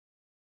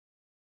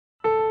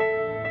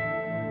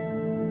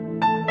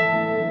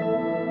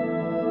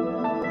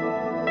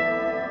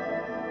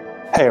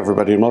Hey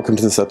everybody, and welcome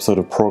to this episode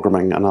of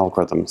Programming and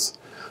Algorithms.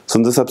 So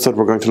in this episode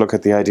we're going to look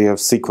at the idea of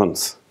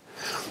sequence.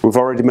 We've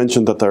already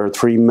mentioned that there are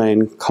three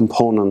main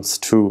components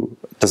to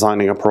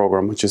designing a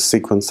program, which is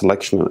sequence,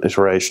 selection, and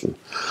iteration.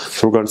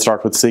 So we're going to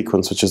start with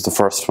sequence, which is the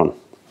first one.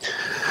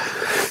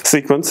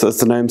 Sequence, as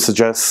the name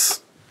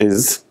suggests,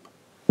 is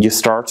you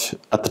start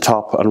at the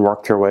top and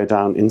work your way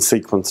down in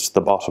sequence to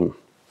the bottom.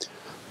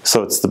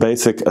 So it's the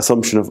basic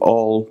assumption of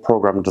all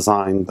program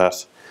design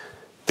that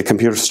the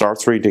computer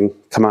starts reading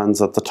commands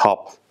at the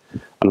top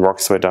and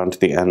works its way down to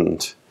the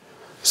end.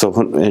 So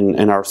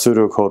in our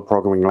pseudocode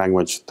programming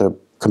language, the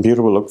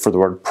computer will look for the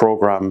word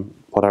program,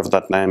 whatever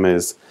that name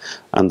is,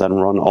 and then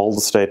run all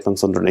the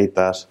statements underneath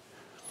that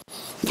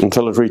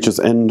until it reaches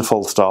end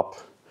full stop.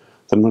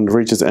 Then when it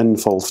reaches end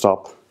full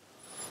stop,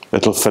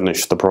 it'll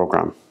finish the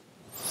program.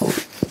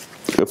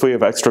 If we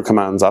have extra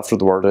commands after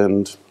the word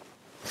end,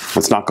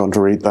 it's not going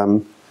to read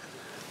them.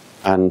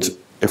 And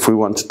if we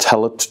want to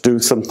tell it to do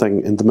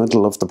something in the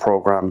middle of the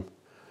program,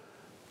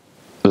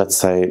 let's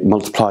say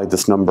multiply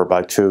this number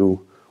by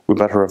 2, we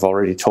better have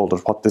already told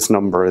it what this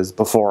number is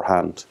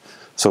beforehand.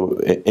 So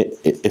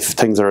if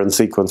things are in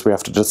sequence, we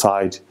have to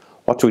decide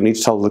what do we need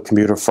to tell the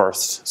computer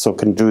first so it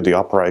can do the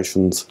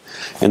operations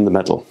in the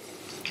middle.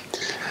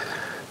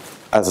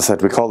 As I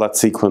said, we call that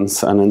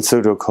sequence, and in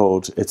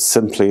pseudocode it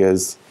simply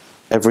is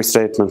every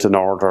statement in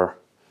order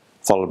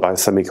followed by a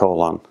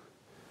semicolon.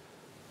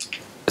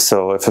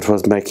 So if it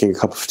was making a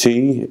cup of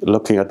tea,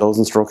 looking at those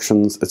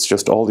instructions, it's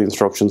just all the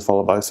instructions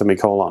followed by a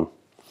semicolon.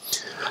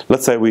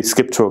 Let's say we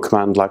skip to a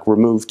command like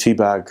remove tea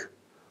bag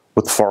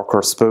with fork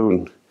or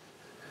spoon.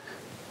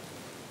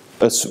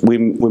 We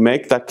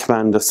make that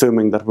command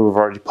assuming that we've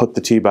already put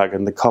the tea bag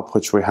in the cup,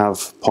 which we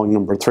have point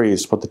number 3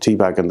 is to put the tea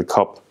bag in the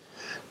cup.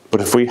 But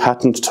if we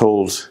hadn't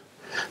told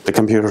the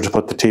computer to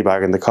put the tea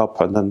bag in the cup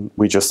and then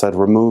we just said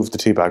remove the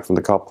tea bag from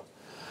the cup,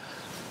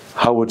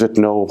 how would it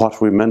know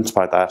what we meant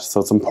by that? So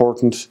it's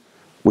important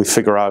we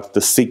figure out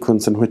the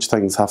sequence in which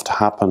things have to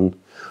happen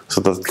so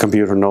that the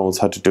computer knows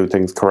how to do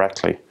things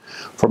correctly.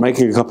 For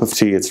making a cup of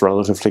tea, it's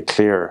relatively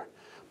clear,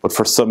 but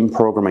for some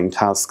programming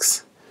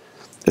tasks,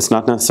 it's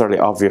not necessarily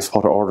obvious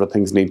what order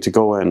things need to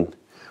go in,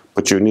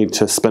 but you need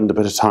to spend a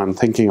bit of time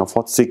thinking of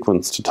what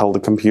sequence to tell the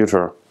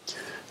computer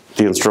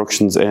the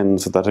instructions in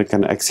so that it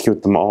can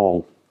execute them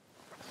all.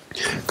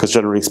 Because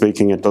generally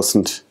speaking, it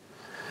doesn't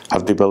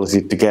have the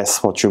ability to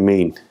guess what you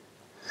mean.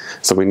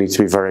 So we need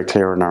to be very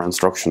clear in our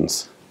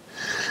instructions.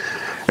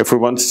 If we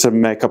wanted to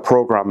make a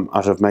program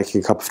out of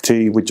making a cup of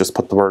tea, we'd just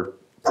put the word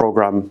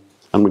program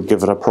and we'd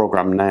give it a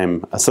program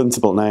name. A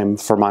sensible name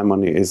for my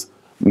money is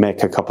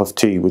make a cup of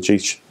tea, which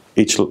each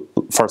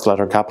first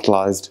letter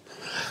capitalized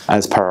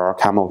as per our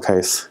camel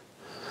case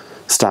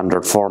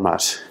standard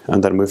format.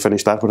 And then we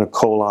finish that with a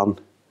colon,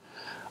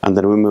 and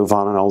then we move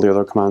on and all the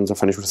other commands are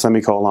finished with a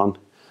semicolon,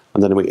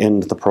 and then we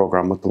end the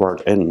program with the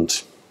word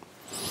end.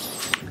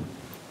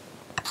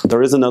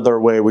 There is another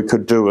way we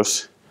could do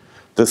it.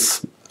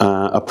 This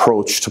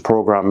approach to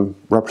program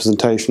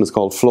representation is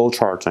called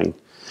flowcharting.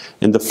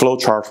 In the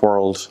flowchart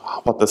world,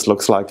 what this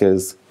looks like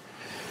is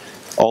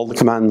all the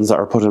commands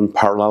are put in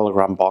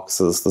parallelogram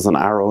boxes. There's an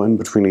arrow in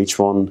between each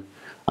one,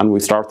 and we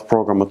start the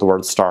program with the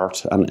word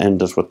start and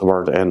end it with the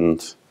word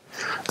end.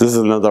 This is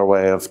another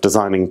way of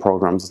designing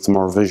programs. It's a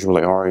more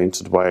visually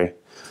oriented way.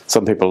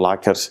 Some people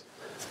like it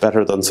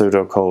better than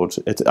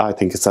pseudocode. I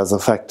think it's as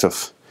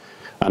effective.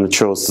 And it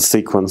shows the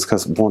sequence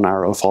because one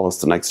arrow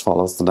follows the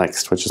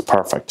next, which is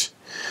perfect.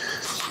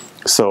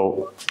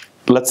 So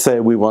let's say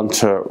we want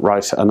to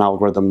write an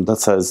algorithm that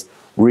says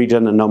read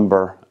in a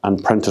number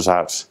and print it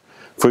out.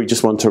 If we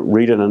just want to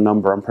read in a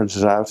number and print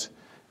it out,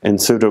 in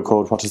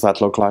pseudocode, what does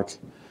that look like?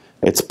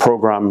 It's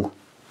program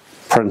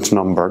print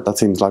number, that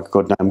seems like a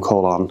good name,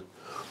 colon,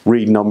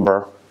 read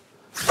number,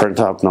 print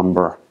out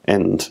number,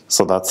 end.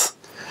 So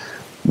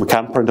we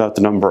can't print out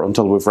the number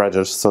until we've read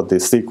it, so the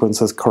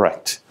sequence is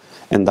correct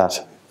in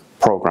that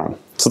program.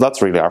 So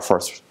that's really our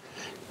first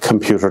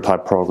computer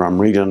type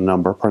program, read in a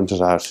number, print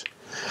it out.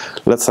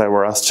 Let's say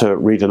we're asked to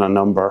read in a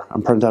number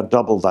and print out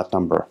double that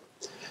number.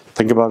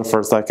 Think about it for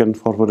a second.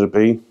 What would it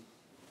be?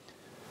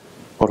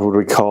 What would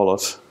we call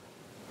it?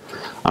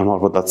 And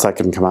what would that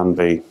second command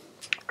be?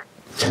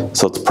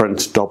 So it's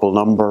print double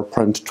number,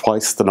 print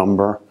twice the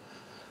number,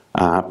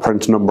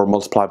 print number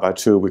multiplied by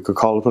 2. We could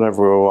call it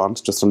whatever we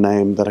want, just a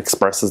name that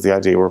expresses the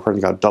idea we're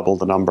printing out double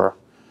the number.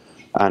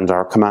 And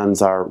our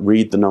commands are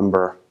read the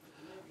number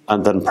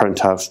and then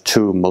print out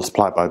 2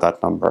 multiplied by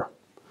that number.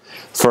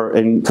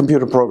 In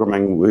computer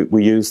programming,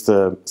 we use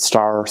the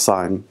star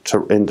sign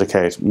to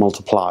indicate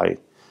multiply,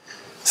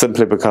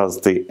 simply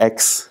because the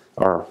X,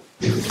 or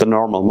the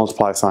normal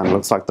multiply sign,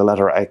 looks like the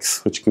letter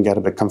X, which can get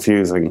a bit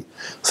confusing.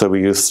 So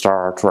we use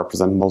star to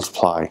represent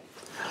multiply.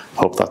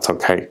 Hope that's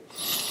okay.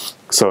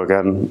 So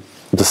again,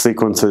 the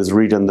sequence is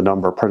read in the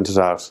number, print it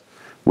out.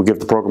 We give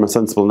the program a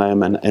sensible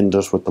name and end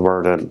it with the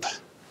word end.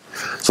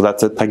 So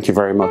that's it. Thank you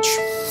very much.